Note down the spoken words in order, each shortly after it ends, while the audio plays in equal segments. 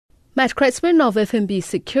Matt Kreitzman of FNB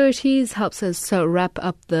Securities helps us wrap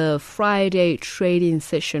up the Friday trading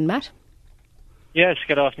session. Matt? Yes,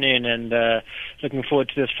 good afternoon, and looking forward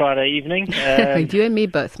to this Friday evening. You and me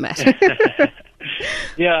both, Matt.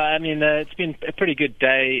 Yeah, I mean, it's been a pretty good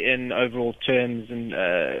day in overall terms,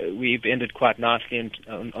 and we've ended quite nicely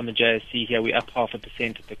on the JSE here. We're up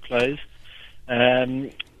 0.5% at the close.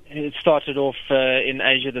 It started off in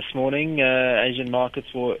Asia this morning. Asian markets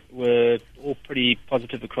were all pretty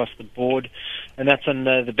positive across the board, and that's on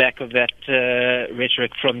the back of that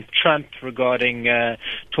rhetoric from Trump regarding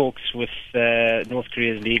talks with North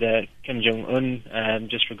Korea's leader Kim Jong-un,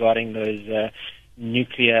 just regarding those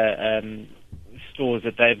nuclear stores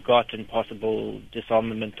that they've got and possible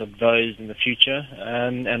disarmament of those in the future,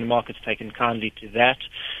 and the market's taken kindly to that.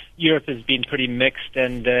 Europe has been pretty mixed,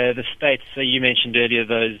 and the States, so you mentioned earlier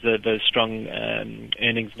those strong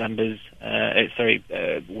earnings numbers,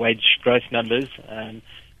 wage growth numbers,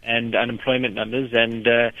 and unemployment numbers, and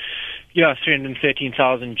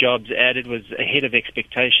 313,000 jobs added was ahead of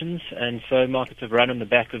expectations, and so markets have run on the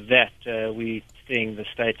back of that. We're seeing the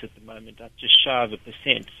States at the moment up just shy of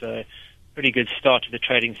 1%, so pretty good start to the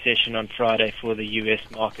trading session on Friday for the US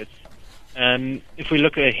markets. If we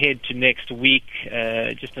look ahead to next week,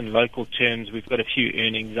 just in local terms, we've got a few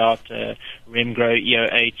earnings out, Remgro,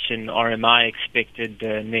 EOH, and RMI expected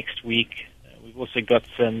next week. We've also got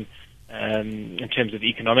some, in terms of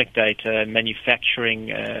economic data,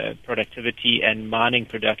 manufacturing productivity and mining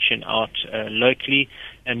production out locally,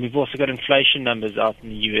 and we've also got inflation numbers out in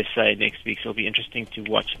the USA next week, so it'll be interesting to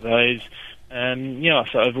watch those.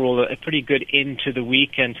 So overall, a pretty good end to the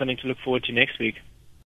week and something to look forward to next week.